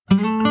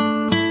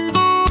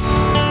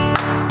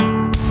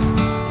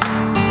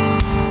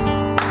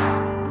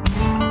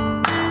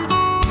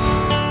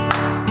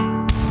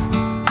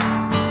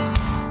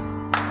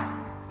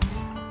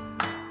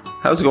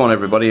How's it going,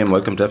 everybody, and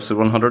welcome to episode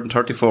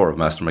 134 of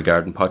Master My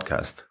Garden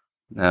podcast.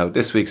 Now,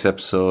 this week's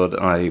episode,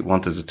 I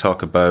wanted to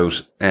talk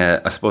about,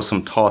 I suppose,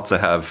 some thoughts I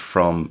have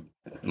from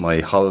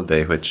my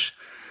holiday, which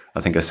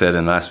I think I said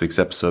in last week's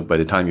episode, by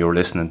the time you were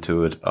listening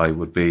to it, I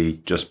would be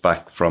just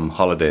back from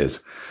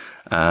holidays.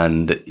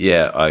 And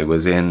yeah, I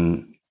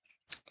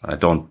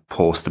don't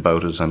post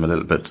about it. I'm a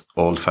little bit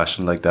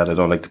old-fashioned like that. I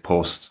don't like to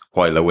post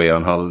while away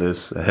on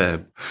holidays.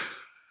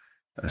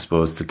 I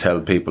suppose to tell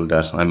people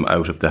that I'm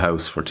out of the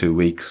house for 2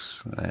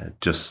 weeks.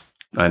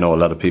 I know a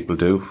lot of people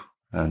do,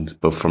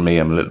 but for me,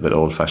 I'm a little bit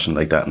old-fashioned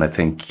like that, and I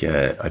think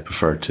I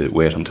prefer to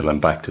wait until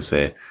I'm back to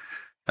say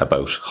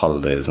about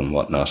holidays and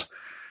whatnot.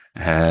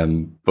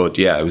 But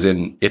yeah, I was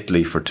in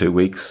Italy for 2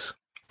 weeks,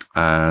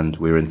 and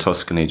we were in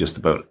Tuscany, just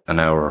about an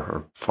hour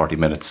or 40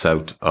 minutes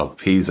south of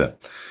Pisa,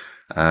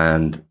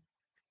 and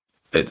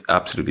it's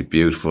absolutely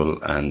beautiful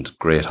and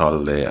great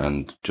holiday,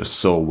 and just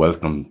so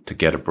welcome to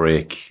get a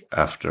break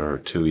after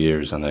 2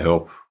 years. And I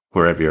hope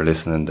wherever you're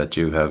listening that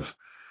you have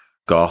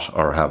got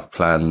or have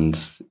planned,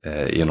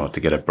 to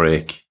get a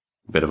break,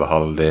 a bit of a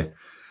holiday,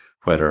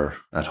 whether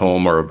at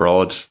home or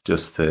abroad,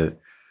 just to,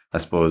 I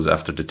suppose,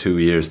 after the 2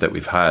 years that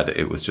we've had,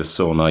 it was just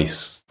so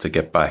nice to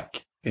get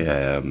back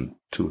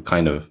to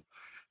kind of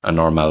a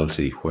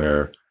normality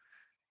where,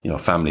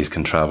 families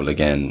can travel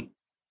again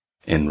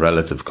in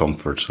relative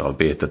comfort,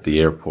 albeit that the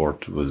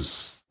airport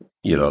was,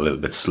 a little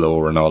bit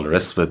slower and all the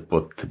rest of it.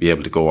 But to be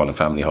able to go on a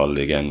family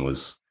holiday again it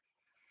was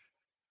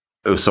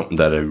something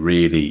that I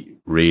really,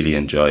 really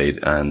enjoyed.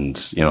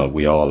 And,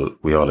 we all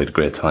had a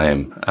great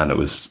time, and it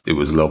was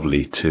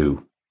lovely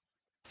to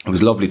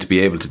be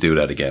able to do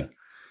that again.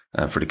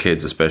 For the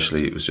kids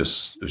especially, it was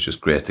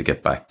just great to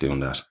get back doing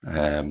that.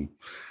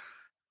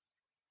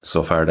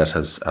 So far that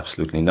has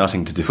absolutely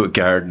nothing to do with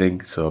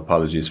gardening, so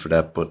apologies for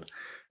that. But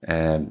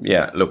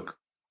look,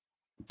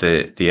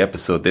 the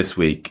episode this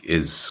week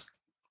is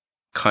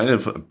kind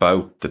of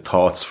about the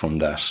thoughts from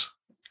that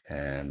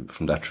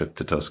trip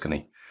to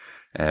Tuscany.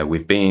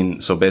 We've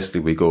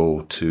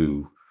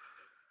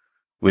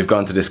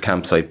gone to this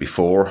campsite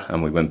before,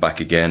 and we went back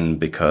again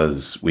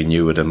because we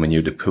knew it, and we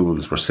knew the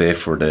pools were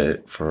safe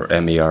for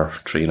Emmy, our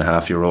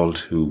 3.5-year-old,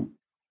 who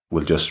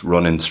will just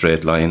run in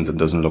straight lines and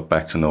doesn't look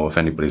back to know if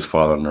anybody's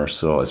following her.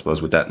 So I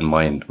suppose with that in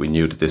mind, we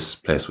knew that this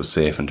place was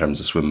safe in terms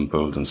of swimming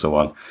pools and so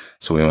on.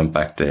 So we went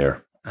back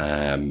there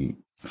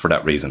for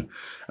that reason.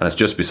 And it's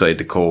just beside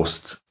the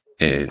coast,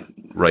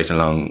 right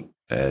along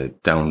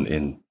down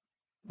in,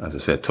 as I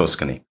said,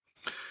 Tuscany.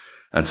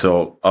 And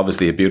so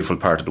obviously a beautiful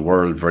part of the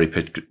world, very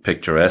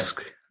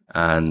picturesque.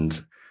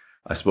 And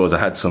I suppose I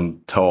had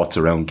some thoughts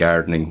around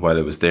gardening while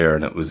I was there,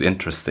 and it was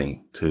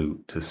interesting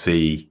to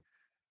see,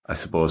 I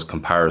suppose,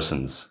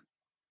 comparisons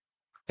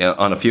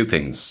on a few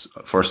things.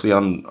 Firstly,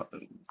 on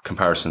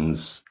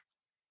comparisons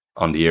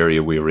on the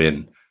area we were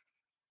in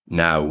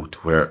now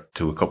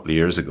to a couple of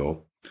years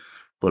ago,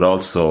 but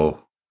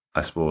also,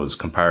 I suppose,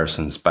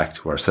 comparisons back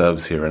to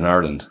ourselves here in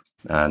Ireland,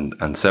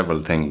 and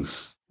several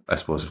things, I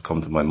suppose, have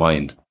come to my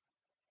mind,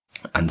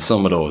 and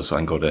some of those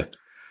I'm going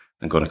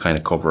to kind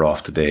of cover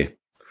off today.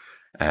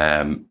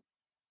 And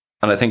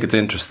I think it's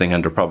interesting,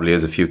 and there probably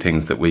is a few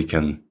things that we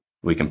can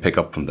pick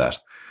up from that.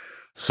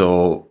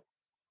 So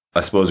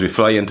I suppose we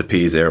fly into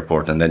Pisa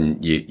airport, and then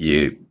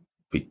we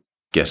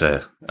get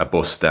a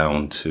bus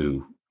down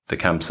to the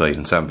campsite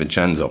in San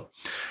Vincenzo.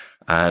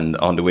 And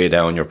on the way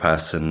down, you're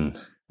passing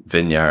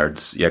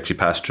vineyards. You actually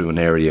pass through an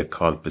area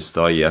called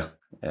Pistoia,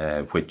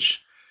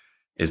 which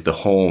is the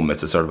home.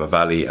 It's a sort of a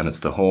valley, and it's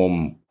the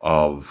home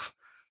of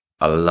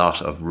a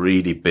lot of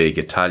really big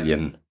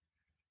Italian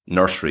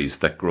nurseries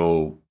that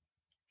grow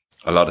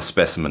a lot of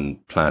specimen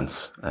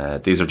plants.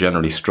 These are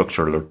generally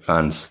structural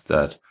plants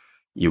that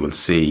you will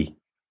see,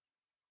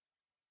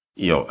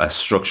 as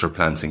structure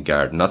plants in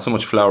garden. Not so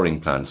much flowering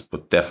plants,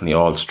 but definitely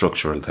all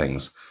structural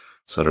things.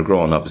 So they're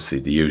growing, obviously,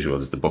 the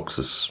usuals, the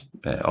buxus,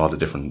 all the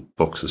different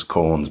buxus,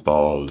 cones,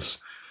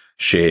 balls,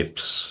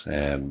 shapes,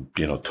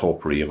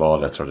 topiary of all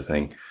that sort of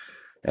thing.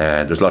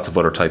 There's lots of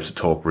other types of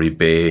topiary,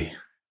 bay,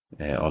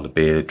 all the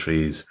bay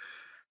trees.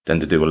 Then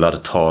they do a lot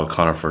of tall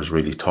conifers,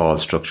 really tall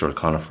structural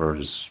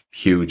conifers,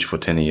 huge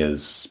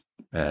photinias,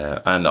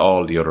 and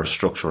all the other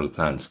structural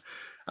plants.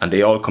 And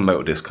they all come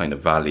out of this kind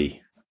of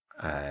valley.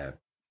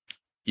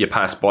 You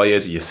pass by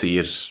it, you see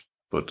it,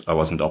 but I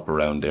wasn't up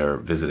around there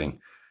visiting.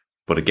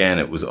 But again,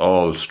 it was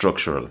all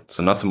structural,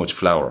 so not so much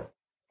flower.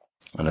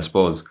 And I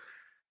suppose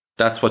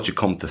that's what you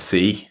come to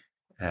see.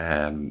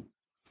 And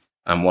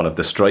one of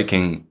the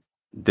striking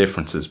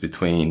differences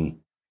between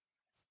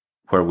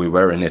where we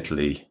were in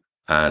Italy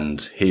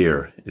and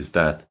here is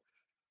that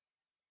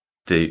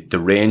the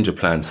range of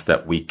plants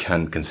that we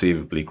can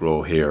conceivably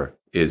grow here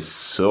is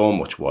so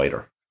much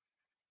wider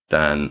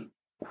than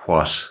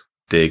what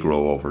they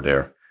grow over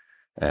there.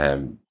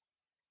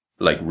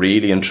 Like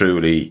really and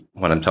truly,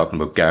 when I'm talking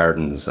about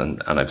gardens,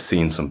 and I've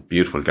seen some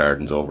beautiful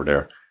gardens over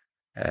there,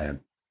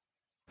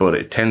 but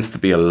it tends to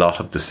be a lot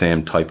of the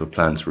same type of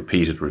plants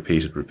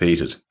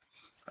repeated.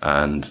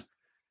 And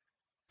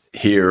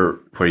here,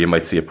 where you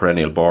might see a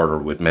perennial border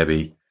with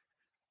maybe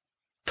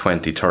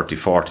 20, 30,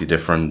 40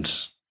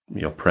 different,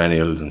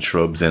 perennials and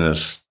shrubs in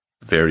it,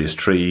 various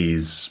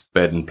trees,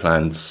 bedding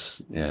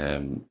plants,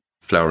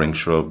 flowering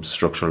shrubs,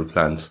 structural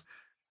plants,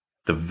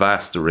 the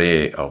vast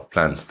array of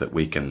plants that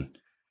we can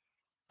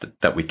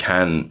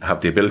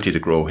have the ability to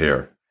grow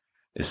here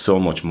is so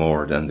much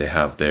more than they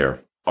have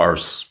there. Or,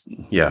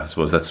 I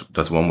suppose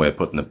that's one way of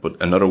putting it.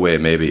 But another way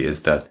maybe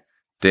is that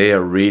they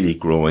are really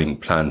growing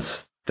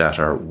plants that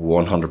are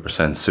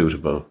 100%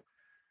 suitable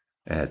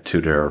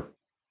to their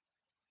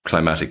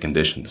climatic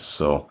conditions.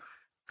 So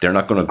they're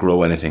not going to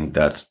grow anything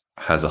that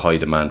has a high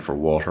demand for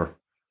water,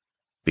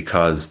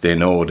 because they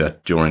know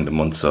that during the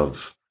months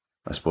of,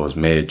 I suppose,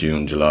 May,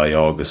 June, July,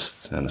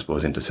 August, and I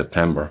suppose into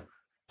September,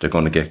 they're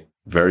going to get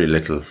very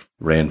little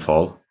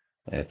rainfall.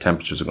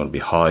 Temperatures are going to be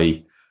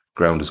high,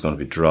 ground is going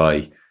to be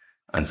dry.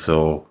 And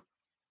so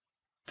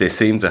they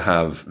seem to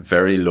have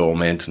very low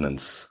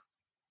maintenance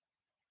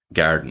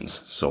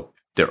gardens. So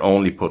they're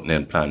only putting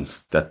in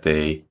plants that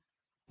they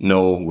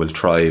know will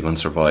thrive and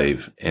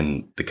survive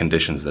in the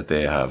conditions that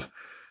they have.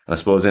 And I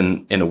suppose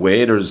in a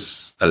way,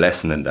 there's a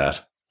lesson in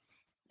that,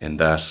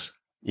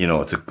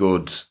 it's a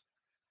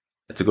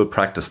good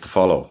practice to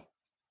follow.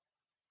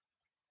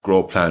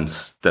 Grow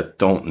plants that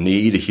don't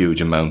need a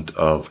huge amount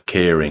of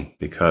caring,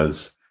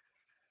 because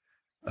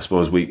I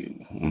suppose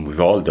we've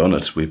all done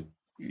it.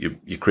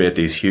 You create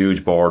these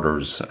huge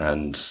borders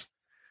and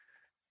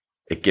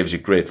it gives you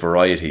great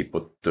variety,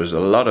 but there's a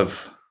lot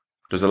of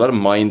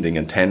minding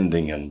and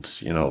tending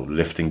and,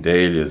 lifting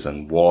dahlias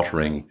and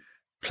watering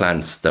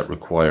plants that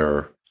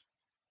require,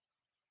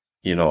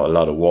 a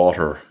lot of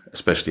water,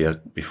 especially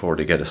before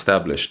they get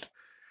established.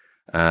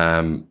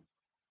 And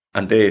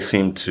they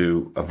seem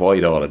to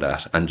avoid all of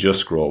that and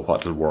just grow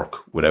what will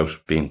work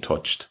without being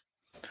touched.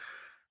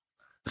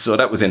 So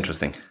that was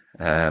interesting.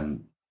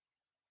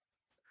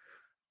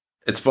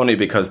 It's funny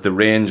because the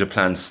range of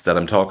plants that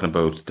I'm talking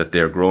about that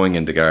they're growing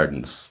in the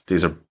gardens,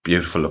 these are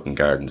beautiful looking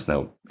gardens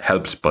now,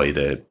 helped by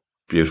the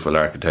beautiful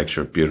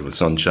architecture, beautiful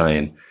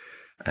sunshine,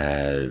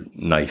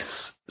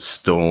 nice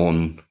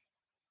stone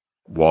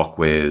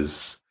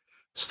walkways,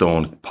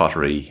 stone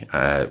pottery,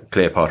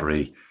 clay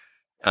pottery,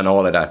 and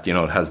all of that.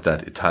 It has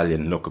that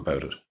Italian look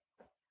about it.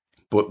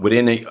 But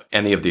within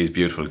any of these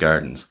beautiful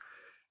gardens,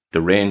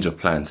 the range of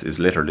plants is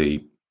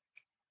literally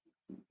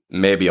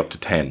maybe up to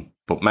 10,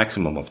 but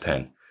maximum of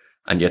 10.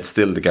 And yet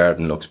still the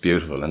garden looks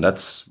beautiful. And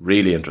that's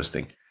really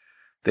interesting.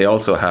 They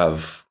also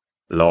have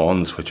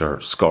lawns which are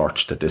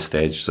scorched at this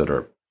stage. So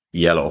they're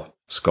yellow,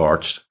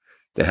 scorched.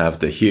 They have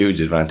the huge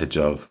advantage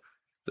of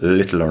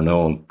little or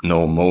no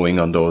mowing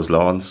on those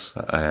lawns.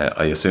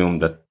 I assume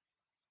that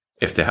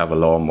if they have a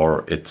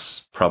lawnmower,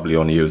 it's probably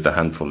only used a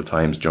handful of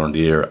times during the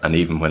year. And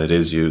even when it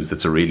is used,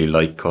 it's a really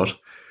light cut,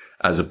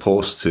 as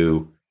opposed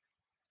to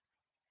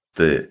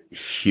the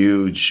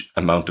huge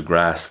amount of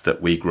grass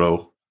that we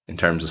grow in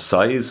terms of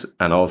size,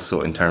 and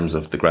also in terms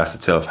of the grass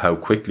itself, how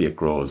quickly it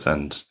grows.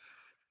 And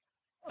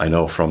I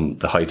know from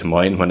the height of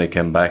mine when it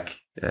came back,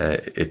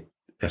 it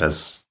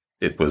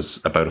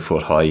was about a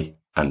foot high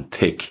and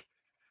thick.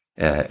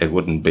 It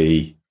wouldn't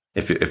be,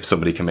 if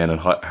somebody came in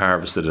and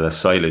harvested it as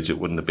silage, it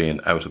wouldn't have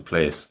been out of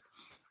place.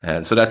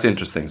 And so that's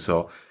interesting.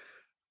 So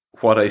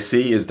what I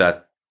see is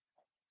that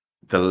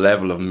the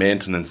level of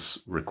maintenance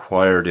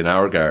required in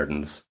our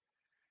gardens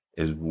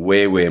is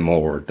way, way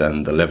more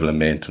than the level of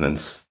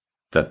maintenance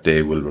that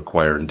they will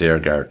require in their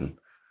garden,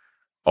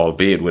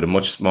 albeit with a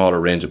much smaller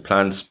range of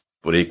plants,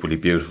 but equally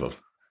beautiful.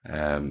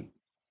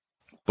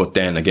 But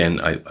then again,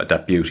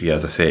 that beauty,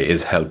 as I say,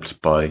 is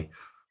helped by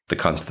the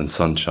constant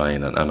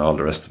sunshine and all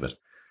the rest of it.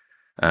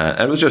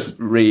 And it was just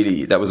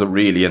that was a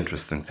really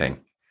interesting thing.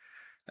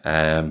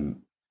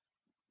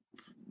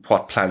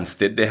 What plants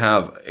did they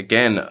have?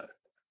 Again,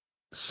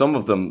 some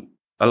of them,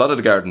 a lot of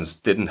the gardens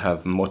didn't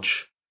have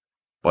much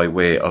by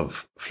way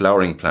of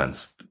flowering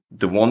plants.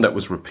 The one that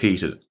was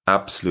repeated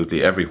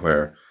absolutely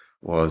everywhere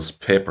was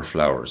paper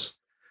flowers.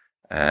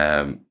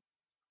 That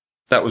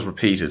was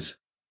repeated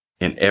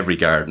in every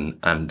garden,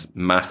 and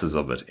masses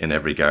of it in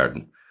every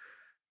garden.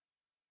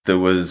 There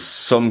was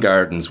some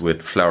gardens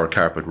with flower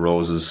carpet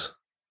roses,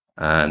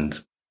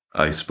 and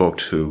I spoke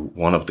to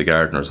one of the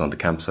gardeners on the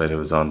campsite I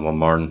was on one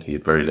morning. He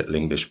had very little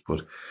English,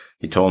 but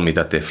he told me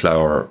that they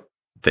flower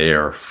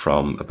there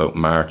from about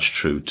March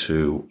through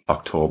to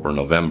October,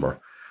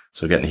 November.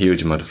 So getting a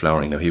huge amount of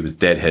flowering. Now, he was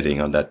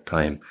deadheading on that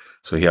time.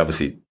 So they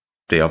obviously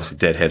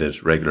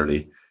deadheaded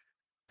regularly.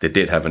 They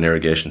did have an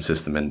irrigation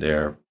system in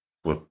there,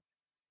 but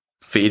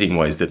feeding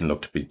wise didn't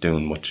look to be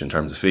doing much in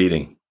terms of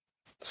feeding.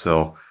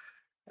 So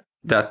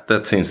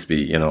that seems to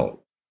be,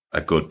 a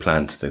good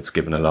plant that's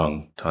given a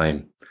long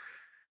time.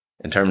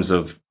 In terms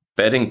of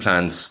bedding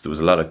plants, there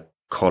was a lot of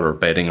colour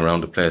bedding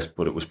around the place,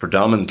 but it was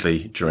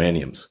predominantly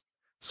geraniums.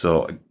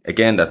 So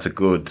again, that's a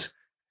good,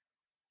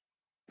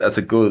 I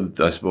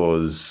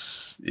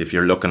suppose, if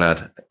you're looking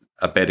at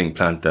a bedding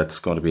plant that's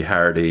going to be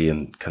hardy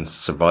and can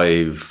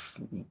survive,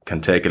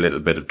 can take a little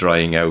bit of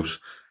drying out.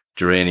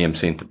 Geranium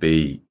seemed to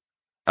be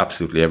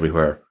absolutely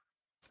everywhere.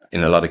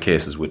 In a lot of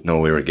cases with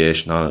no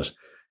irrigation on it.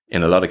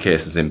 In a lot of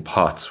cases in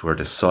pots where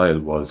the soil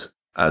was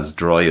as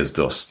dry as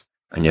dust,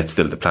 and yet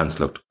still the plants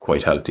looked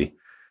quite healthy.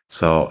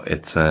 So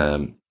it's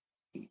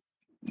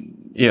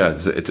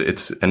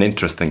it's an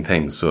interesting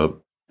thing.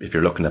 So if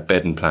you're looking at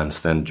bedding plants,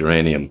 then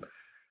geranium,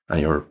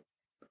 and you're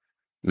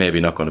maybe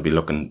not going to be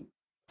looking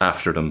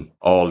after them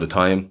all the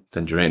time,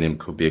 then geranium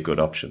could be a good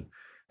option.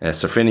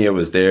 Surfinia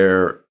was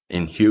there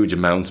in huge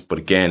amounts, but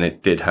again,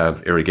 it did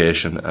have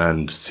irrigation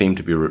and seemed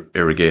to be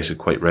irrigated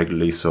quite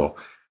regularly. So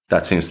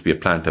that seems to be a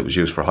plant that was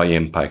used for high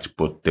impact,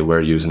 but they were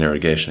using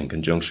irrigation in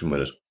conjunction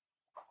with it.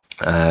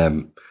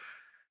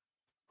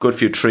 Good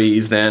few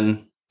trees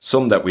then.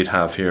 Some that we'd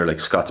have here, like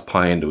Scots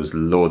pine. There was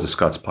loads of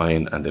Scots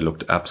pine, and they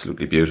looked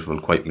absolutely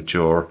beautiful, quite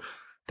mature.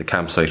 The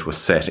campsite was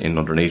set in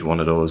underneath one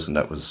of those, and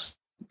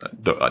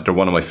they're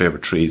one of my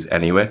favourite trees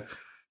anyway.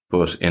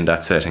 But in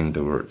that setting,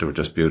 they were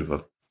just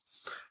beautiful.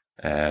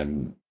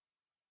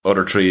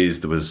 Other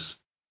trees, there was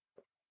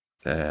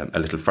a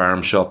little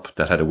farm shop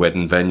that had a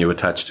wedding venue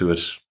attached to it,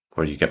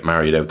 where you get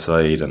married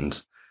outside,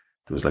 and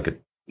there was like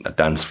a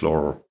dance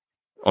floor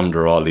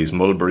under all these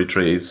mulberry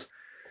trees.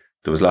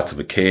 There was lots of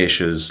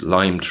acacias,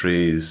 lime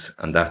trees,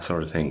 and that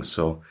sort of thing.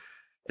 So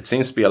it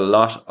seems to be a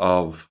lot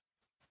of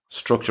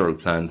structural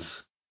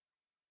plants,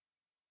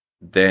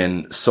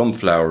 then some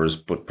flowers,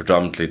 but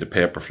predominantly the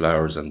paper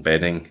flowers and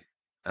bedding.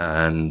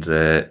 And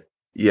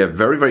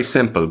very, very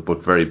simple,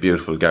 but very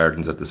beautiful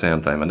gardens at the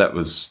same time. And that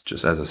was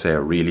just, as I say, a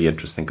really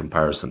interesting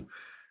comparison.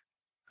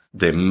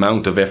 The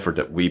amount of effort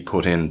that we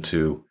put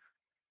into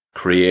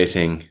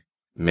creating,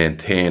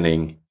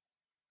 maintaining,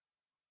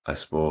 I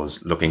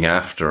suppose, looking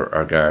after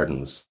our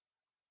gardens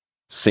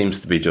seems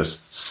to be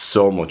just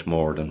so much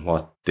more than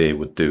what they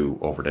would do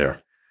over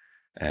there,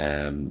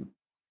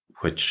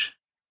 which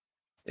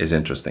is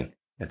interesting.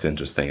 It's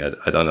interesting.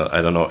 I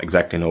don't know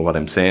exactly what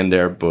I'm saying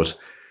there, but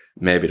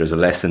maybe there's a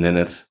lesson in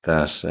it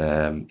that,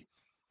 and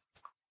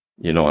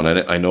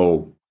I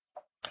know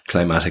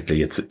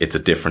climatically it's a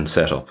different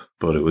setup,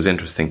 but it was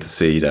interesting to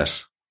see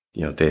that,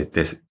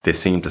 they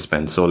seem to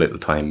spend so little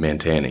time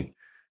maintaining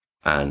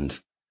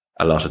and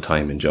a lot of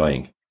time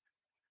enjoying.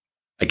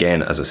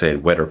 Again, as I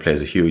said, weather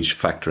plays a huge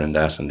factor in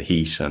that, and the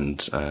heat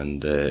and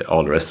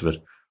all the rest of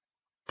it.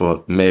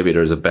 But maybe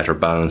there's a better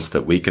balance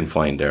that we can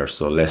find there.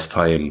 So less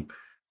time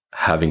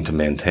having to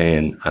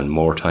maintain and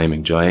more time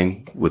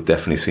enjoying would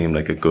definitely seem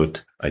like a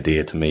good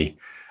idea to me.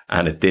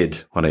 And it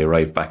did when I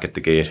arrived back at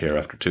the gate here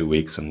after 2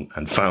 weeks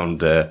and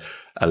found a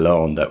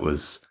lawn that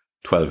was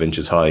 12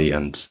 inches high,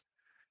 and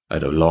I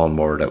had a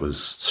lawnmower that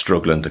was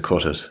struggling to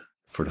cut it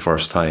for the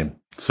first time.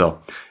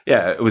 So,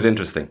 yeah, it was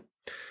interesting.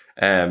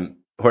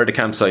 Where the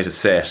campsite is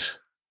set,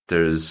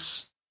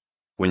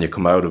 when you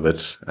come out of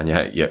it, and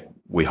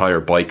we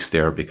hire bikes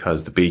there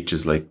because the beach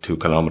is like 2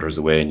 kilometers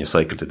away, and you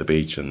cycle to the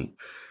beach, and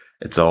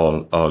it's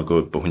all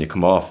good. But when you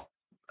come off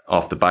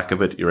the back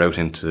of it, you're out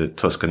into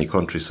Tuscany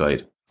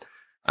countryside,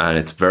 and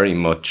it's very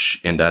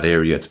much in that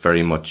area. It's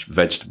very much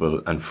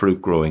vegetable and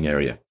fruit growing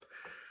area.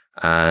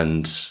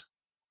 And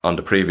on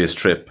the previous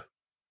trip,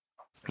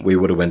 we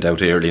would have went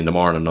out early in the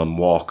morning on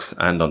walks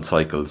and on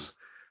cycles.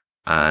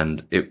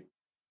 And it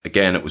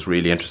was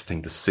really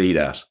interesting to see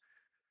that.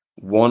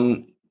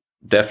 One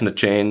definite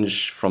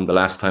change from the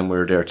last time we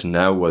were there to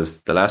now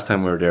was the last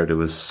time we were there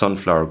was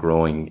sunflower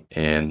growing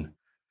in,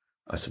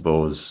 I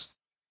suppose,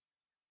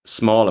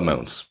 small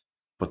amounts.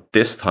 But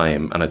this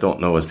time, and I don't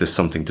know, is this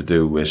something to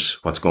do with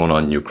what's going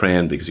on in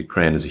Ukraine? Because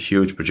Ukraine is a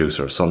huge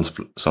producer of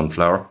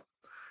sunflower.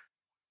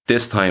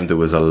 This time there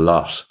was a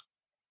lot.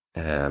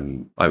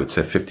 I would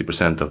say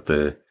 50% of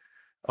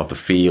the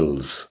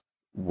fields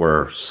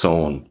were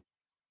sown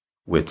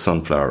with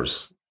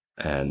sunflowers,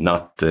 and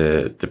not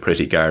the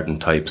pretty garden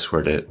types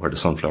where the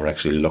sunflower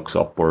actually looks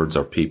upwards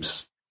or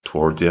peeps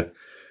towards you.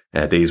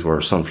 These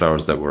were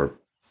sunflowers that were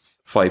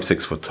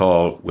 5-6 foot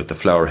tall, with the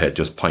flower head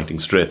just pointing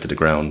straight to the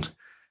ground.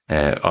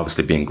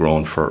 Obviously being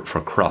grown for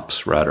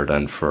crops rather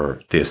than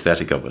for the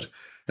aesthetic of it.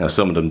 Now,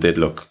 some of them did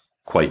look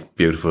quite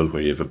beautiful,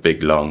 where you have a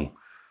big long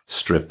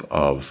strip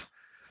of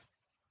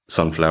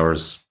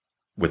sunflowers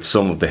with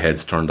some of the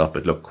heads turned up.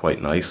 It looked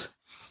quite nice.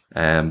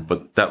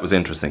 But that was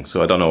interesting.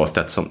 So I don't know if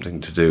that's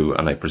something to do,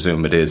 and I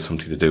presume it is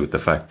something to do with the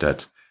fact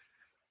that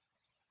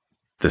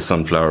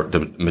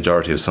the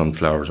majority of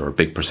sunflowers, or a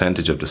big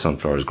percentage of the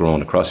sunflowers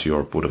grown across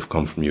Europe, would have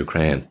come from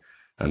Ukraine,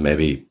 and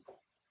maybe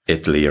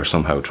Italy are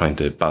somehow trying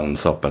to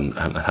balance up and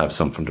have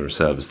some from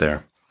themselves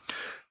there.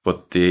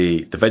 But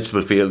the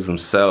vegetable fields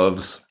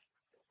themselves,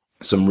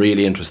 some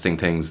really interesting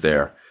things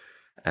there.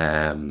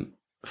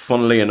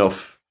 Funnily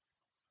enough,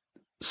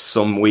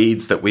 some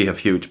weeds that we have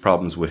huge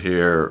problems with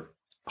here,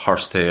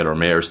 horsetail or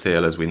mare's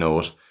tail as we know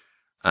it,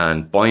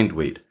 and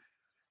bindweed.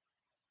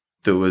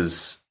 There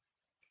was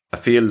a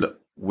field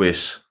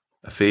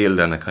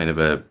and a kind of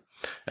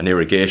an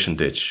irrigation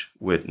ditch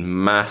with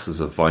masses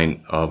of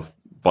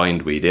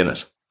bindweed in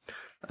it.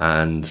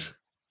 And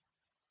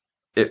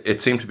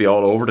it seemed to be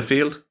all over the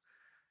field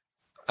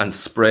and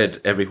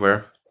spread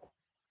everywhere.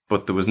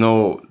 But there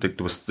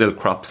was still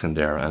crops in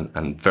there,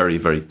 and very,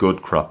 very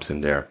good crops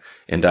in there.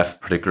 In that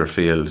particular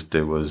field,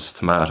 there was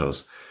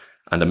tomatoes.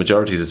 And the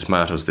majority of the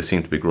tomatoes they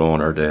seem to be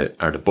growing are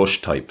the bush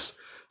types.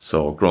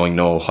 So growing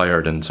no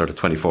higher than sort of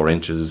 24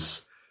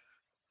 inches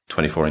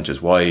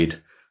wide,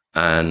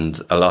 and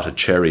a lot of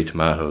cherry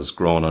tomatoes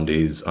grown on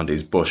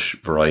these bush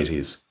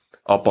varieties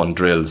up on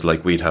drills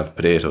like we'd have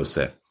potatoes,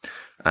 say.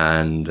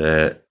 And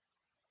there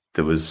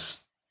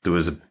was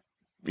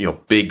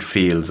big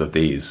fields of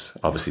these,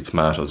 obviously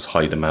tomatoes,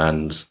 high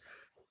demand,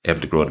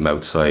 able to grow them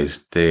outside.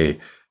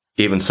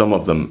 Even some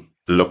of them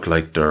look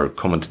like they're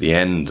coming to the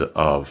end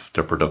of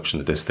their production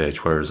at this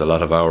stage, whereas a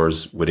lot of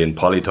ours within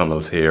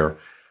polytunnels here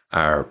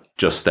are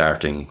just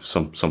starting.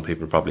 Some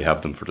people probably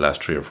have them for the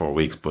last 3 or 4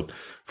 weeks, but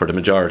for the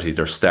majority,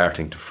 they're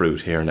starting to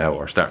fruit here now,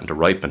 or starting to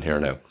ripen here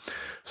now.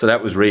 So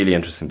that was really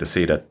interesting to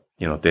see that,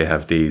 they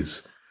have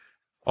these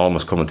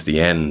almost coming to the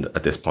end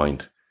at this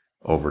point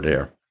over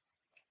there.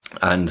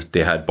 And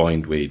they had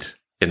bindweed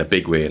in a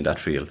big way in that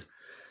field.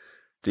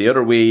 The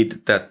other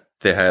weed that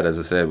they had, as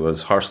I said,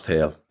 was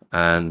horsetail.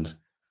 And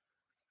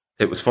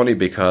it was funny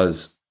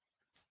because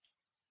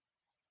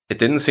it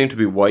didn't seem to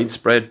be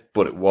widespread,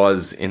 but it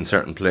was in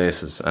certain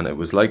places. And it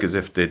was like as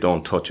if they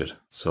don't touch it.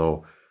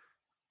 So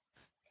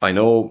I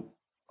know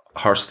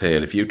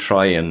horsetail, if you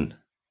try and,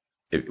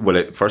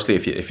 firstly,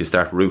 if you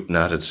start rooting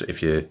at it,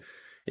 if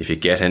you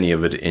get any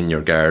of it in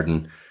your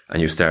garden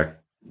and you start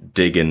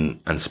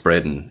digging and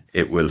spreading,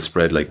 it will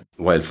spread like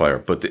wildfire.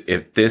 But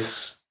if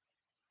this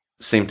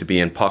seemed to be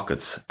in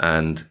pockets,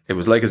 and it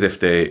was like as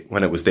if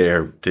when it was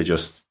there, they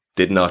just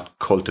did not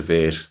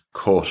cultivate,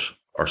 cut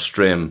or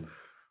strim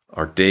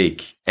or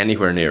dig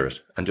anywhere near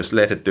it, and just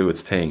let it do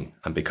its thing.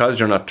 And because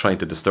you're not trying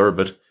to disturb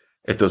it,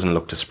 it doesn't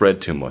look to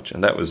spread too much.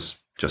 And that was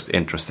just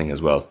interesting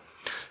as well.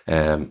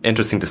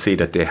 Interesting to see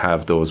that they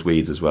have those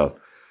weeds as well.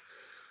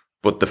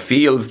 But the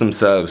fields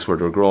themselves where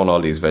they're growing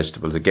all these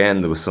vegetables,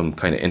 again, there was some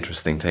kind of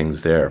interesting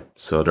things there.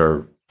 So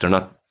they're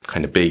not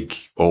kind of big,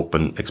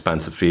 open,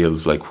 expansive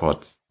fields like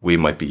what we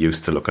might be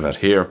used to looking at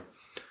here.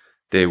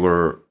 They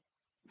were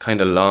kind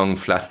of long,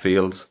 flat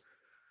fields,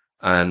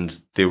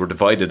 and they were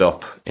divided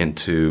up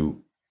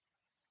into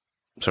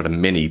sort of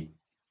mini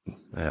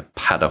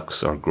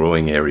paddocks or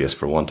growing areas,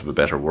 for want of a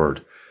better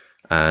word.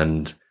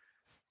 And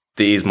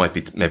these might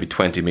be maybe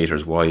 20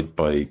 meters wide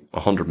by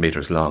 100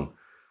 meters long.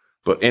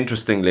 But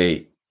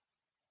interestingly,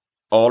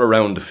 all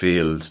around the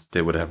field,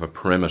 they would have a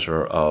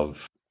perimeter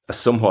of a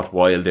somewhat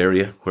wild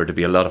area where there'd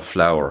be a lot of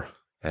flower.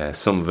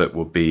 Some of it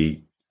would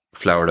be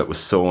flower that was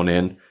sown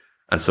in,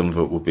 and some of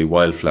it would be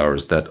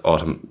wildflowers that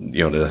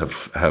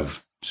that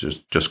have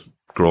just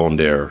grown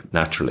there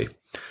naturally.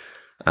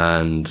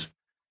 And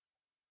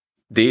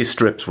these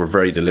strips were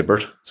very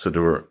deliberate, so they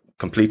were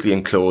completely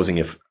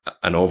enclosing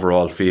an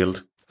overall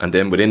field. And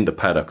then within the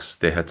paddocks,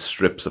 they had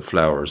strips of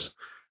flowers.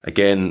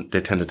 Again,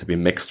 they tended to be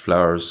mixed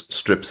flowers,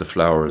 strips of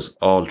flowers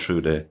all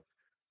through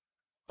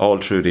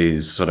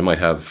these. So they might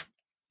have,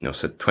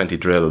 say 20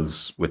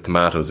 drills with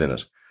tomatoes in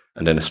it,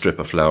 and then a strip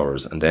of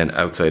flowers. And then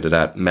outside of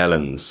that,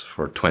 melons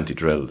for 20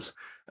 drills,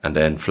 and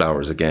then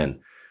flowers again.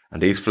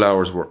 And these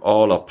flowers were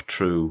all up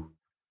through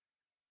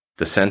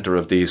the center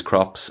of these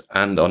crops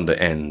and on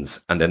the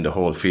ends. And then the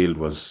whole field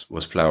was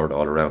flowered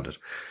all around it.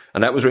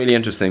 And that was really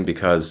interesting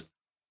because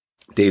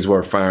these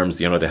were farms,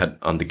 they had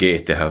on the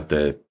gate, they have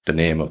the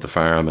name of the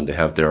farm and they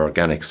have their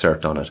organic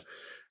cert on it.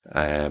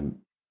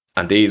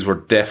 And these were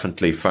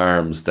definitely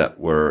farms that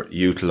were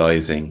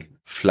utilizing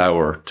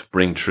flower to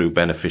bring through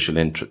beneficial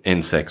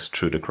insects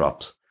through the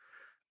crops.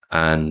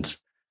 And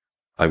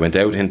I went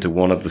out into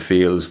one of the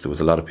fields. There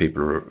was a lot of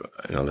people,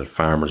 a lot of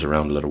farmers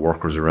around, a lot of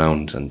workers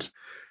around. And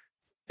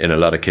in a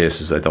lot of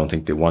cases, I don't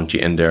think they want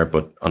you in there.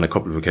 But on a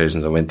couple of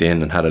occasions, I went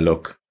in and had a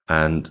look.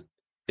 And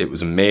it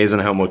was amazing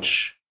how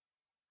much,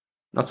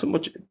 not so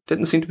much, it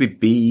didn't seem to be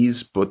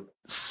bees, but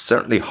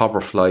certainly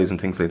hoverflies and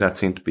things like that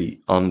seemed to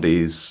be on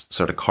these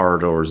sort of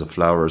corridors of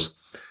flowers.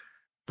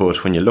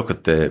 But when you look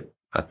at the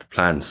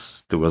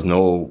plants, there was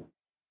no,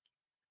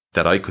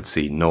 that I could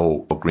see,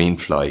 no green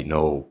fly,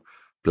 no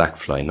black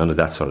fly, none of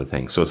that sort of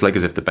thing. So it's like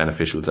as if the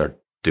beneficials are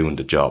doing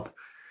the job.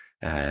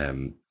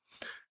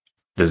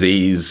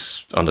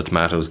 Disease on the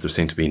tomatoes, there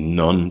seemed to be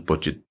none,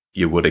 but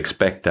you would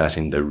expect that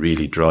in the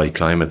really dry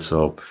climate.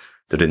 So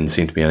there didn't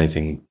seem to be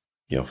anything,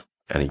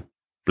 any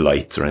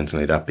blights or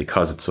anything like that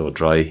because it's so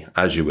dry,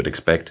 as you would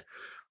expect.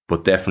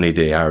 But definitely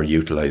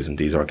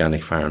these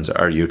organic farms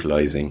are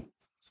utilizing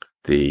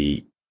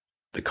the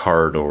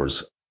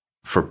corridors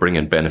for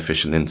bringing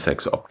beneficial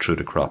insects up through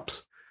the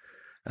crops.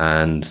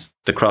 And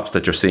the crops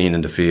that you're seeing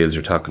in the fields,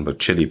 you're talking about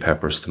chili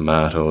peppers,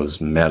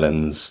 tomatoes,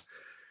 melons,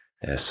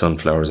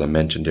 sunflowers I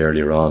mentioned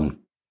earlier on,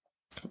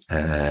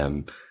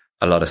 a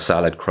lot of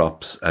salad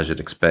crops, as you'd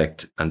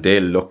expect. And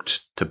they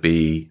looked to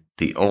be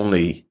the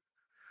only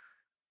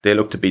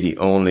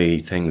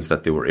things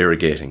that they were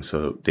irrigating.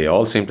 So they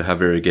all seem to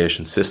have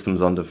irrigation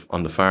systems on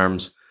the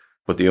farms,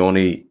 but the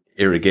only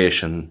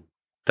irrigation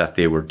that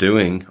they were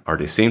doing, or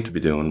they seemed to be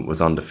doing,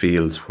 was on the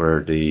fields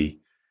where the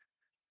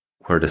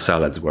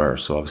salads were.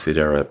 So obviously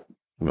they're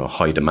a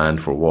high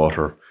demand for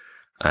water,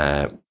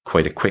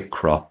 quite a quick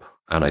crop.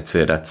 And I'd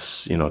say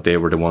that's, they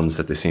were the ones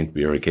that they seemed to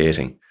be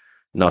irrigating.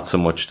 Not so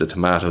much the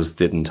tomatoes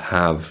didn't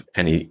have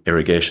any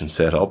irrigation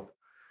set up.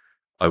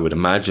 I would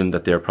imagine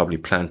that they're probably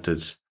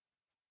planted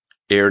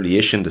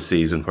early-ish in the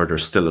season where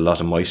there's still a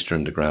lot of moisture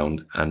in the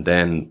ground, and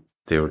then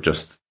they were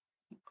just,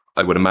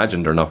 I would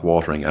imagine they're not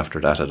watering after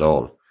that at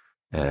all,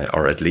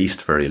 or at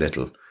least very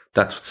little.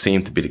 That's what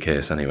seemed to be the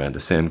case anyway, and the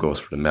same goes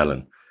for the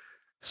melon.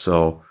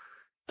 So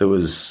there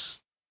was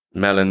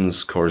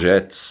melons,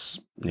 courgettes,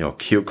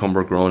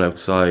 cucumber growing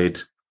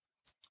outside.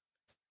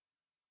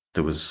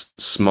 There was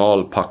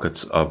small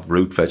pockets of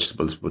root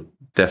vegetables, but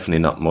definitely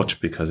not much,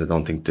 because I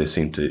don't think they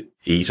seem to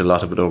eat a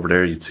lot of it over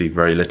there. You'd see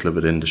very little of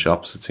it in the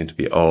shops. It seemed to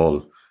be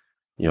all,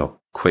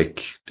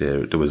 quick.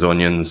 There was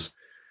onions,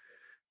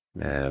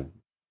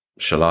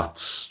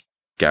 shallots,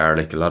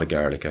 garlic, a lot of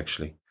garlic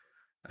actually.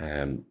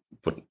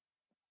 But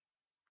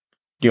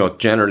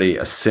generally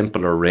a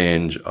simpler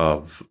range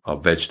of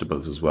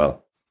vegetables as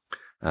well.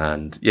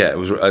 And yeah, it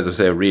was, as I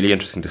say, really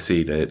interesting to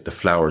see the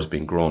flowers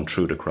being grown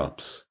through the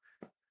crops.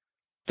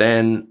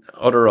 Then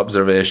other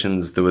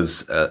observations, there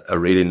was a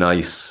really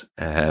nice,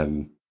 I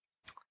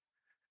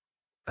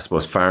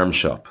suppose, farm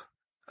shop.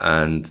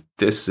 And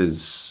this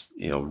is,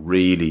 it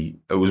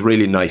was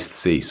really nice to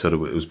see.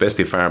 So it was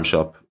basically a farm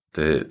shop.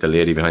 The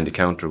lady behind the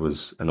counter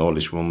was an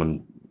oldish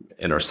woman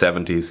in her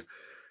 70s.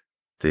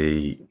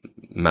 The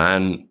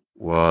man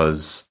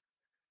was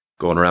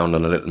going around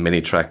on a little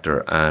mini tractor,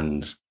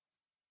 and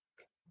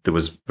there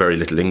was very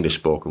little English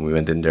spoken. We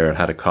went in there and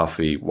had a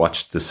coffee,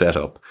 watched the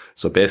setup.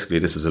 So basically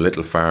this is a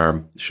little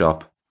farm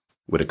shop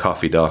with a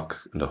coffee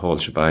dock and the whole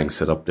shebang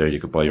set up there. You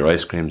could buy your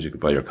ice creams, you could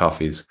buy your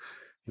coffees,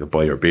 you could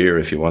buy your beer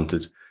if you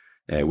wanted.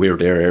 We were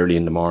there early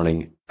in the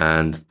morning,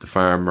 and the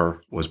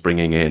farmer was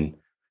bringing in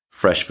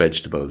fresh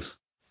vegetables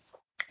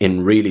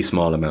in really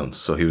small amounts.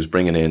 So he was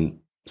bringing in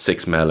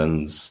 6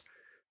 melons,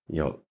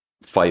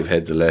 5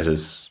 heads of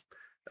lettuce,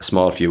 a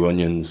small few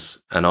onions,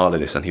 and all of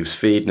this. And he was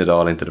feeding it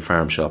all into the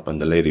farm shop,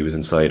 and the lady was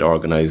inside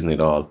organising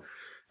it all.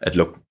 It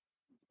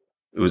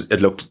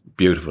looked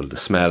beautiful. The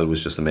smell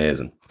was just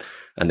amazing.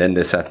 And then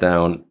they sat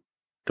down.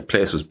 The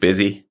place was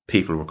busy.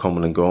 People were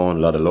coming and going.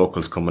 A lot of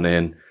locals coming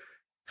in,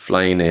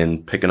 flying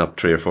in, picking up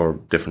 3 or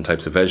 4 different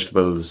types of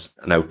vegetables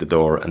and out the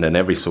door. And then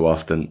every so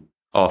often,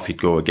 off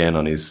he'd go again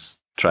on his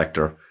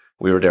tractor.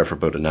 We were there for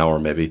about an hour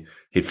maybe.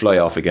 He'd fly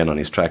off again on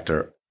his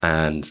tractor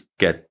and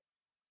get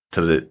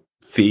to the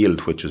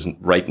field, which was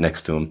right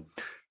next to him,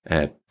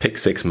 pick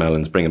 6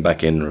 melons, bring them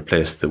back in and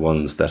replace the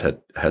ones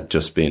that had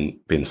just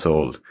been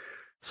sold.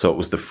 So it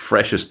was the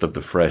freshest of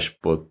the fresh.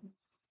 But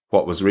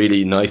what was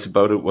really nice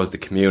about it was the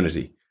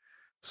community.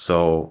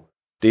 So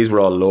these were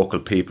all local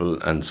people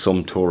and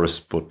some tourists,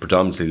 but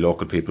predominantly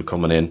local people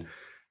coming in.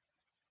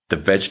 The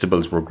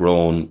vegetables were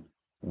grown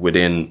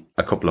within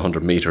a couple of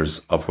 100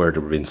 meters of where they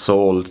were being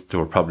sold. They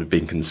were probably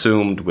being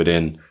consumed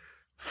within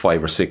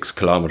 5 or 6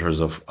 kilometers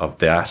of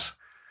that.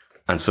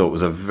 And so it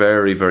was a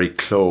very, very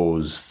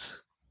closed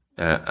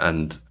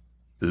and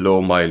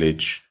low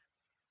mileage,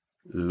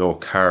 low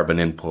carbon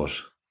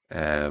input,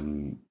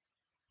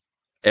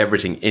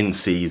 everything in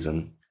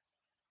season,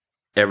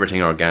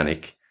 everything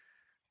organic,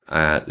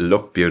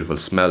 looked beautiful,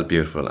 smelled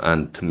beautiful.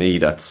 And to me,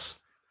 that's,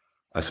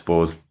 I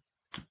suppose,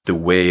 the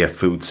way a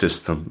food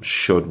system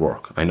should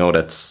work. I know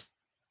that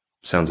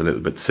sounds a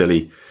little bit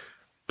silly,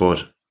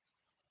 but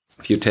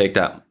if you take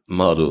that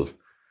model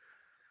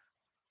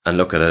and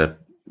look at a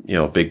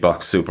big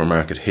box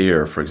supermarket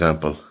here, for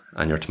example,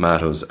 and your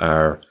tomatoes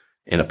are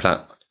in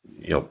a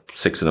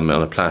 6 of them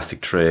on a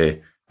plastic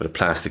tray with a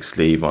plastic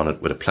sleeve on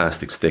it, with a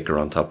plastic sticker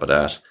on top of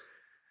that.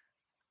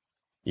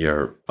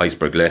 Your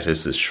iceberg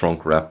lettuce is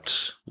shrunk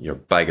wrapped. Your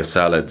bag of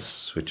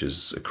salads, which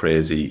is a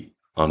crazy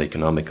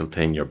uneconomical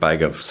thing, your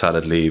bag of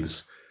salad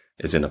leaves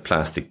is in a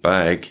plastic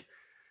bag,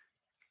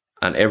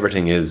 and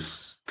everything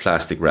is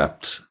plastic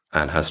wrapped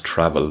and has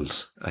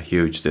travelled a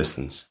huge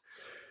distance.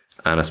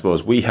 And I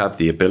suppose we have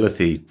the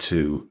ability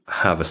to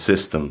have a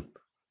system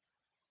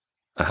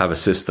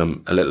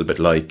a little bit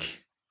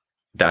like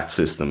that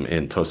system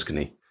in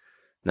Tuscany.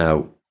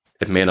 Now,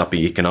 it may not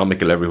be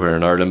economical everywhere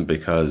in Ireland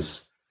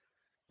because,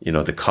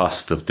 the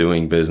cost of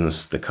doing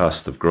business, the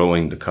cost of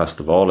growing, the cost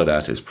of all of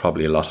that is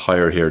probably a lot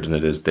higher here than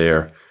it is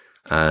there.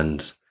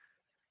 And,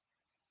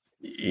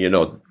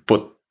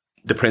 but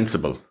the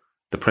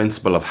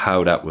principle of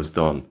how that was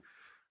done,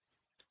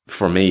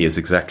 for me, is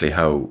exactly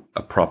how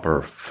a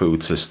proper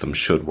food system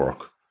should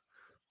work.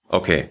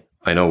 Okay,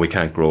 I know we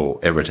can't grow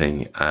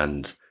everything,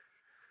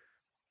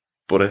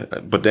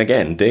 but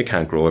again, they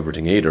can't grow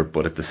everything either.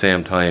 But at the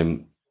same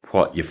time,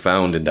 what you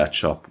found in that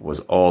shop was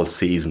all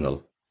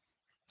seasonal,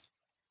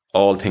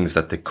 all things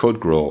that they could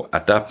grow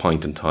at that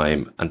point in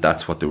time, and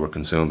that's what they were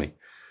consuming.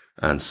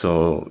 And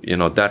so,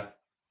 that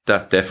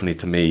definitely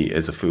to me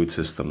is a food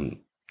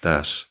system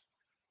that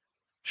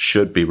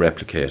should be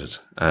replicated.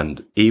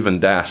 And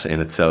even that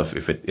in itself,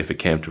 if it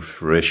came to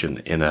fruition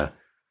in a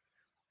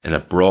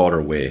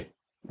broader way,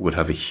 would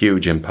have a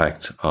huge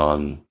impact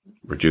on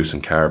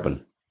reducing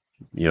carbon,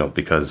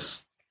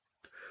 because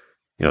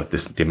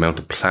the amount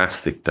of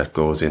plastic that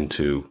goes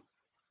into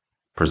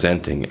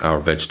presenting our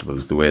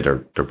vegetables the way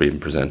they're being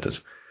presented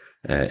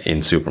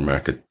in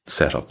supermarket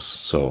setups.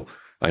 So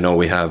I know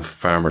we have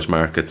farmers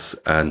markets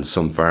and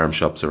some farm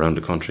shops around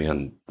the country,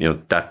 and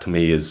that to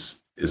me is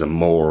a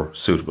more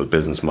suitable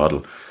business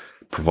model,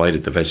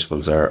 provided the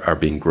vegetables are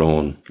being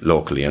grown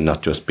locally and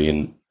not just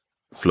being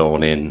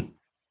flown in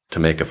to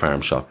make a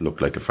farm shop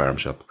look like a farm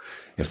shop,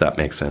 if that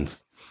makes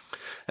sense.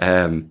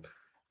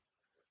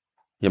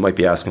 You might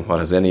be asking, what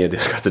has any of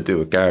this got to do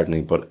with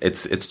gardening? But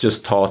it's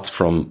just thoughts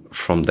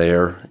from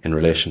there in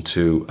relation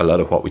to a lot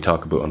of what we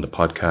talk about on the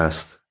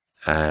podcast,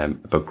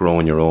 about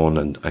growing your own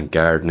and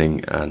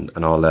gardening and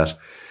all that.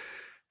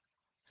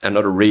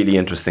 Another really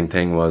interesting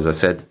thing was, I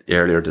said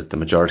earlier that the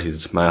majority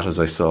of the tomatoes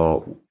I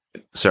saw,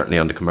 certainly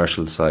on the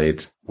commercial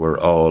side, were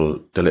all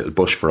the little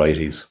bush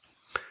varieties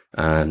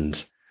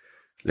and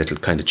little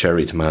kind of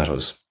cherry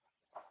tomatoes.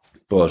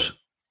 But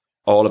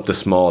all of the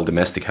small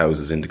domestic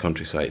houses in the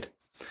countryside,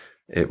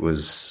 it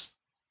was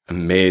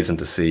amazing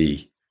to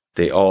see.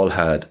 They all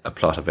had a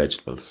plot of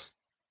vegetables,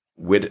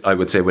 I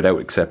would say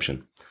without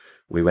exception.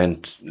 We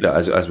went,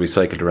 as we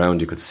cycled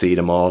around, you could see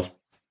them all.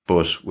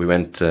 But we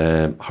went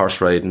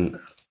horse riding.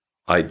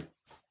 I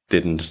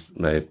didn't.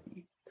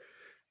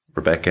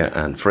 Rebecca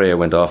and Freya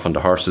went off on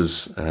the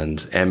horses,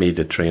 and Emmy,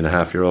 the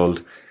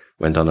 3.5-year-old,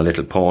 went on a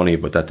little pony,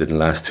 but that didn't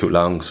last too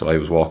long. So I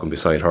was walking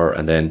beside her,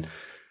 and then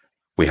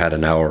we had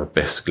an hour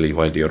basically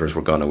while the others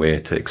were gone away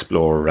to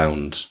explore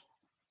around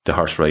the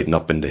horse riding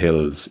up in the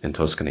hills in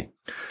Tuscany.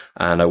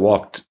 And I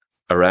walked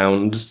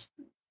around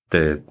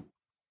the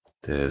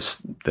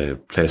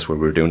place where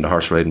we were doing the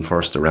horse riding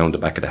first, around the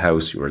back of the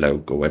house. You were allowed to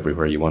go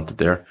everywhere you wanted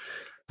there.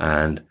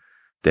 And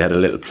they had a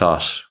little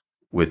plot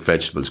with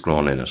vegetables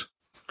grown in it.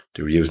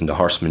 They were using the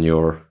horse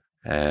manure.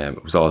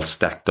 It was all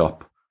stacked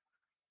up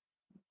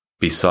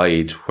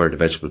beside where the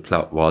vegetable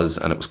plot was,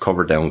 and it was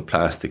covered down with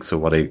plastic. So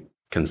what I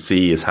can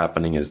see is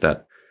happening is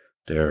that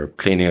they're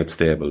cleaning out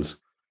stables,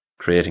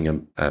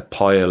 creating a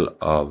pile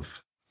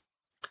of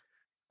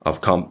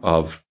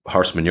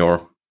horse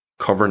manure,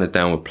 covering it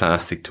down with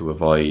plastic to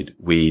avoid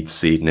weeds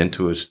seeding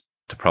into it,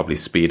 to probably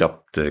speed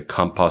up the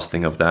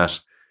composting of that.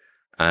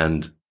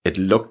 And it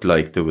looked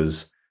like there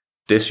was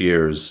this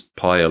year's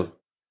pile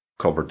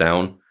covered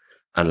down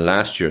and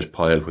last year's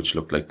pile, which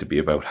looked like to be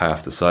about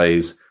half the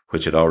size,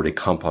 which had already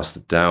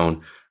composted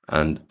down.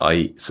 And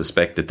I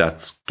suspect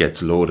that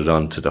gets loaded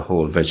onto the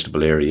whole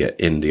vegetable area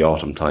in the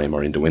autumn time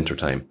or in the winter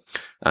time.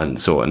 And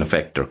so in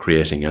effect, they're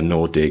creating a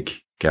no-dig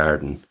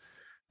garden.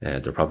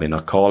 They're probably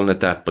not calling it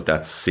that, but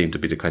that seemed to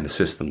be the kind of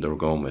system they were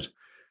going with.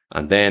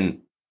 And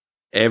then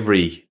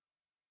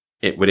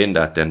within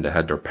that, then they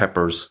had their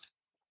peppers.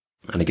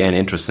 And again,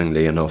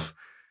 interestingly enough,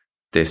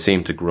 they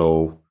seemed to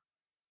grow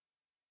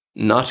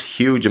not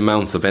huge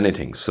amounts of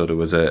anything. So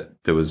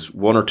there was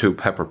one or two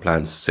pepper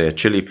plants, say a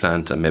chili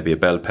plant and maybe a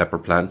bell pepper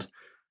plant,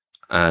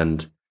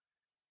 and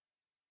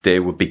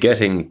they would be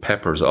getting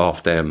peppers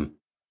off them,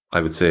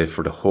 I would say,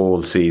 for the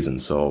whole season.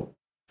 So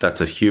that's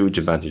a huge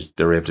advantage.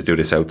 They were able to do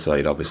this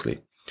outside,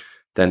 obviously.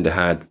 Then they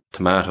had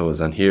tomatoes,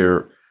 and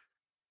here,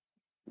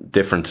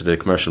 different to the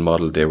commercial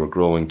model, they were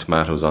growing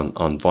tomatoes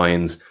on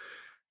vines.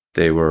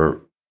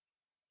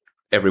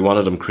 Every one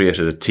of them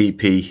created a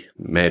teepee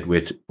made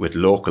with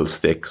local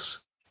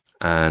sticks,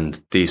 and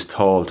these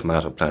tall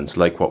tomato plants,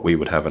 like what we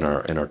would have in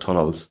our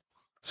tunnels,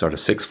 sort of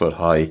 6 foot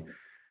high,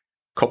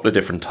 couple of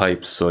different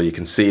types. So you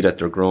can see that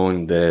they're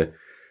growing the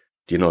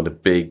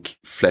big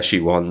fleshy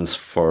ones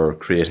for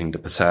creating the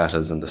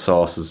passatas and the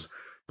sauces,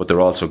 but they're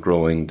also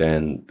growing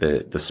then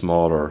the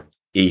smaller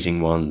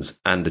eating ones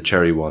and the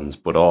cherry ones,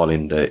 but all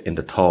in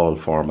the tall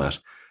format,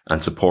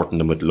 and supporting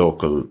them with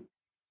local,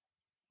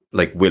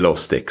 like willow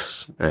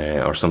sticks,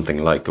 or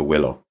something like a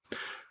willow,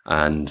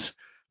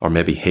 or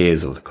maybe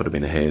hazel. It could have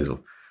been a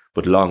hazel,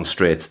 but long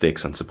straight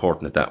sticks, and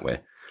supporting it that way.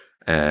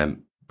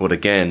 But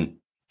again,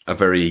 a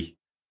very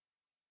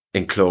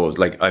enclosed,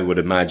 like I would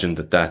imagine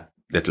that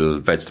little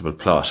vegetable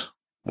plot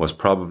was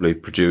probably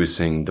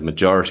producing the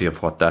majority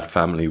of what that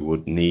family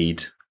would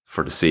need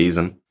for the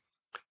season.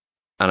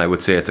 And I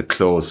would say it's a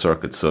closed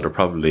circuit. So they're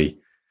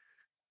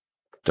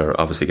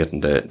obviously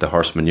getting the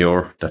horse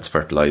manure that's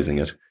fertilizing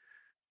it.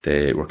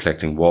 They were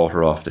collecting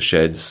water off the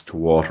sheds to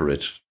water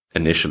it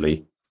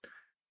initially.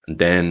 And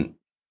then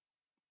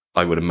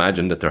I would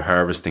imagine that they're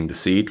harvesting the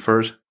seed for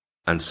it.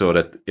 And so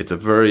that it's a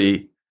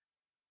very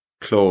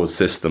closed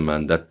system,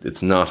 and that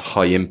it's not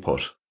high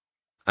input.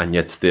 And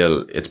yet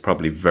still, it's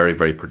probably very,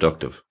 very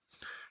productive.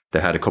 They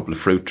had a couple of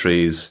fruit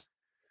trees.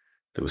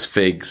 There was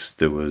figs,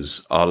 there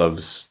was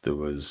olives, there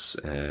was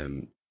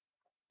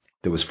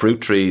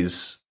fruit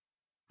trees,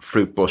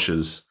 fruit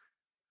bushes.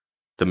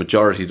 The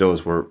majority of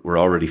those were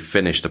already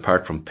finished,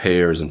 apart from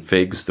pears and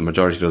figs. The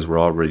majority of those were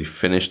already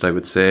finished, I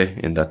would say,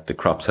 in that the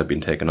crops had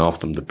been taken off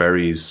them. The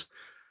berries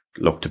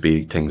looked to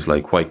be things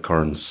like white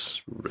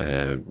currants,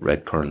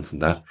 red currants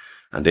and that.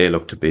 And they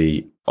looked to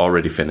be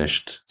already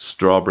finished.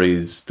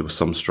 Strawberries, there was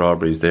some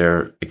strawberries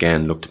there,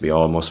 again, looked to be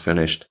almost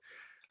finished.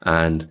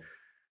 And,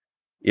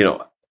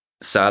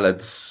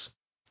 salads,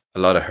 a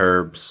lot of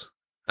herbs,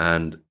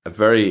 and a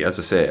very, as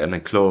I say, an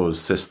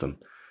enclosed system.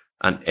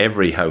 And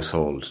every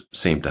household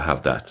seemed to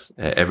have that.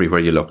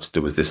 Everywhere you looked,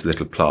 there was this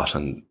little plot,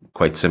 and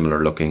quite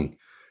similar looking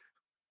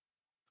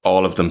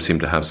all of them seem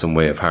to have some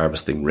way of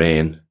harvesting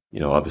rain.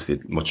 Obviously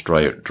much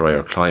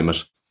drier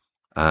climate.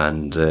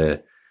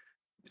 And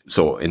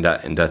so in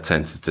that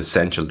sense, it's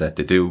essential that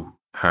they do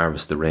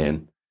harvest the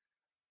rain.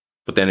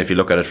 But then if you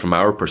look at it from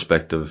our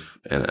perspective,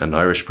 an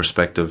Irish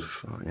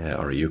perspective,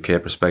 or a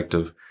UK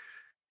perspective,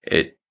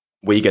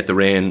 we get the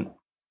rain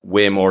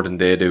way more than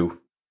they do.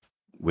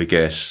 We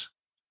get,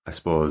 I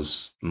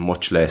suppose,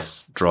 much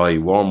less dry,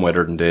 warm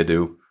weather than they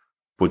do.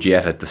 But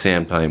yet at the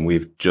same time,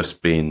 we've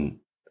just been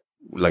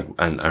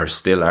and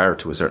still are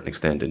to a certain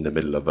extent in the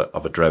middle of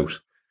a drought.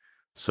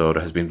 So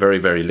there has been very,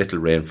 very little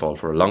rainfall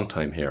for a long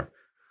time here.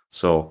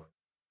 So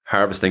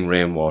harvesting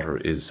rainwater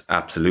is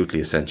absolutely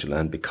essential.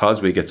 And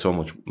because we get so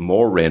much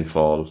more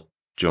rainfall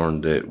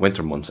during the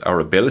winter months, our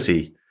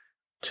ability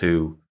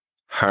to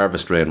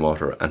harvest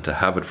rainwater and to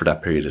have it for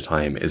that period of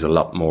time is a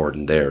lot more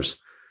than theirs.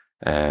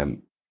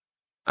 And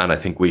I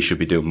think we should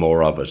be doing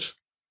more of it.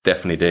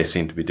 Definitely they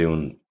seem to be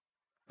doing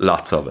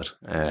lots of it.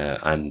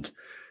 And,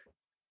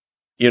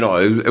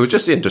 it was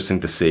just interesting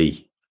to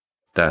see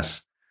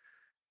that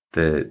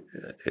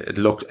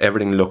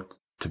everything looked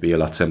to be a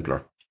lot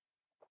simpler.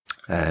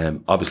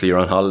 Obviously you're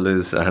on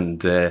holidays,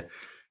 and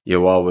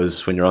you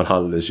always, when you're on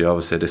holidays, you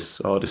always say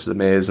this is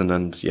amazing,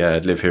 and yeah,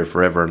 I'd live here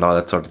forever and all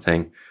that sort of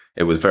thing.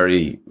 It was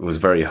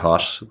very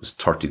hot. It was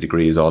 30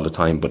 degrees all the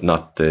time, but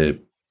not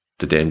the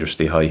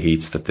dangerously high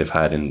heats that they've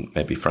had in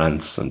maybe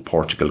France and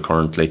Portugal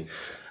currently.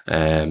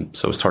 So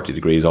it was 30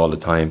 degrees all the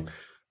time,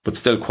 but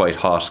still quite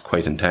hot,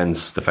 quite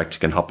intense. The fact you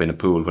can hop in a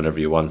pool whenever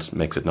you want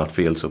makes it not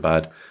feel so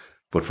bad.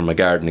 But from a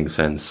gardening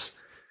sense,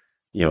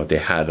 they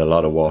had a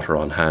lot of water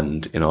on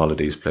hand in all of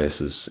these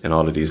places, in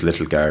all of these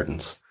little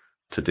gardens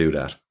to do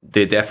that.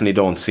 They definitely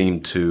don't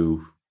seem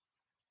to,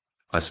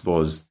 I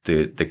suppose,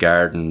 the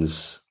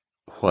gardens,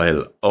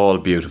 while all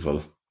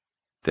beautiful,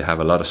 they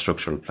have a lot of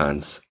structural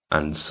plants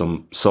and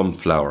some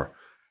flower,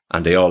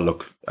 and they all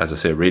look, as I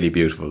say, really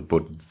beautiful,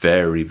 but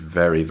very,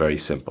 very, very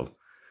simple.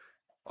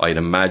 I'd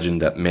imagine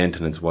that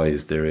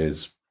maintenance-wise, there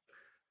is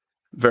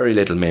very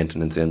little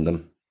maintenance in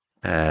them.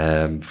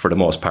 For the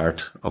most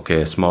part,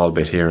 okay, a small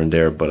bit here and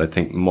there, but I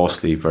think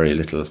mostly very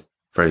little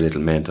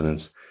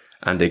maintenance.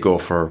 And they go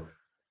for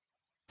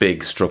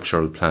big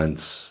structural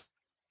plants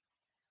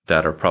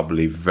that are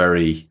probably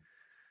very,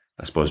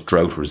 I suppose,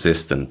 drought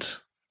resistant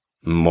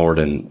more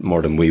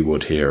than we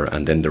would here.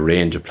 And then the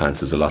range of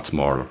plants is a lot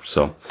smaller.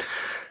 So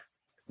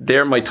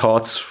they're my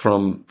thoughts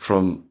from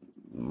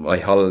my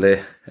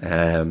holiday.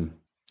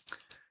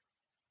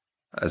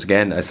 As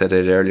again, I said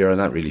it earlier, I'm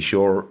not really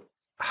sure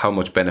how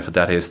much benefit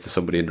that is to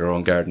somebody in their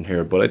own garden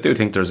here, but I do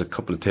think there's a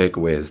couple of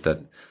takeaways that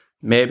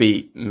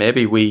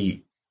maybe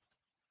we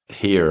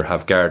here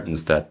have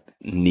gardens that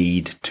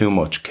need too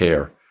much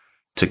care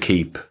to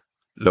keep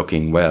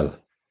looking well,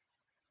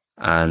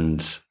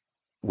 and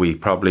we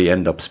probably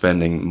end up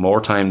spending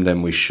more time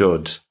than we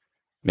should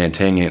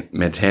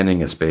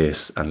maintaining a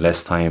space and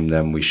less time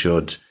than we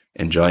should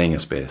enjoying a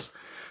space.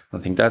 I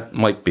think that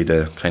might be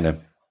the kind of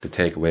the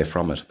takeaway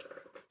from it.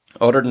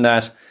 Other than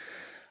that,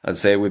 I'd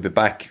say we'll be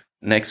back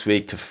next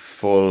week to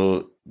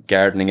full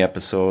gardening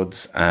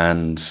episodes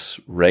and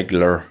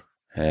regular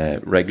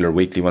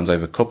weekly ones. I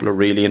have a couple of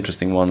really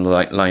interesting ones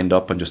lined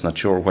up. I'm just not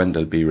sure when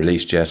they'll be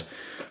released yet.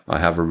 I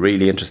have a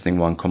really interesting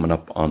one coming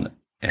up on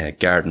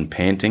garden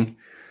painting,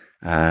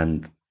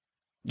 and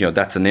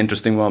that's an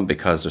interesting one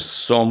because there's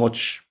so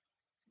much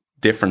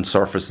different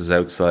surfaces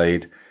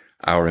outside.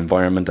 Our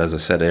environment, as I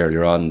said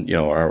earlier on,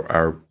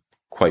 our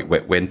quite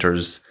wet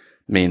winters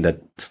mean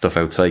that stuff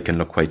outside can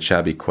look quite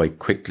shabby quite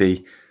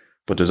quickly.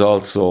 But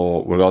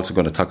we're also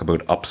going to talk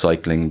about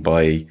upcycling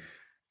by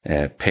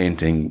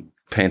painting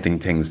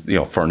things,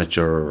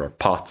 furniture or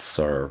pots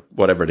or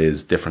whatever it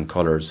is, different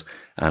colours,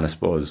 and I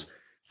suppose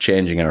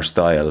changing our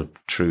style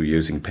through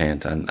using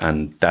paint.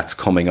 And that's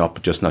coming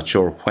up, just not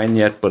sure when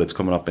yet, but it's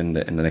coming up in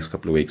the next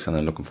couple of weeks, and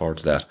I'm looking forward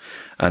to that.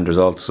 And there's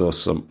also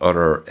some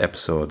other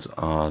episodes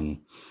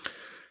on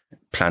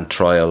plant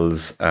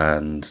trials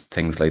and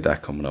things like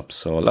that coming up.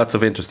 So lots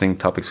of interesting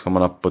topics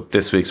coming up, but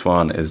this week's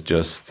one is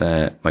just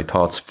my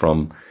thoughts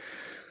from,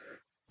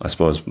 I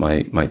suppose,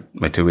 my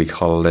 2-week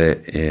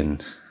holiday in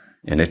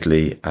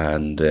Italy.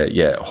 And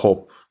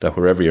hope that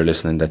wherever you're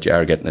listening, that you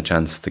are getting a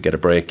chance to get a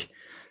break,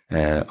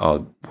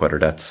 whether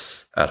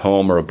that's at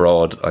home or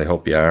abroad. I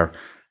hope you are.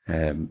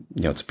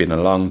 It's been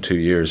a long 2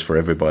 years for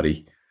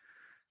everybody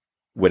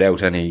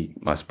without any,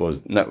 I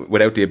suppose,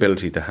 without the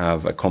ability to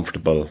have a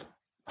comfortable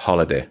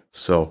holiday.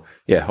 So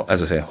yeah,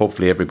 as I say,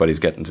 hopefully everybody's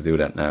getting to do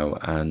that now.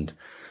 And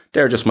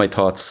they're just my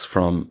thoughts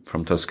from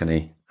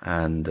Tuscany.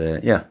 And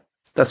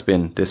that's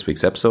been this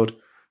week's episode.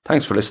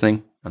 Thanks for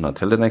listening, and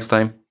until the next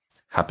time,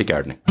 happy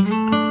gardening.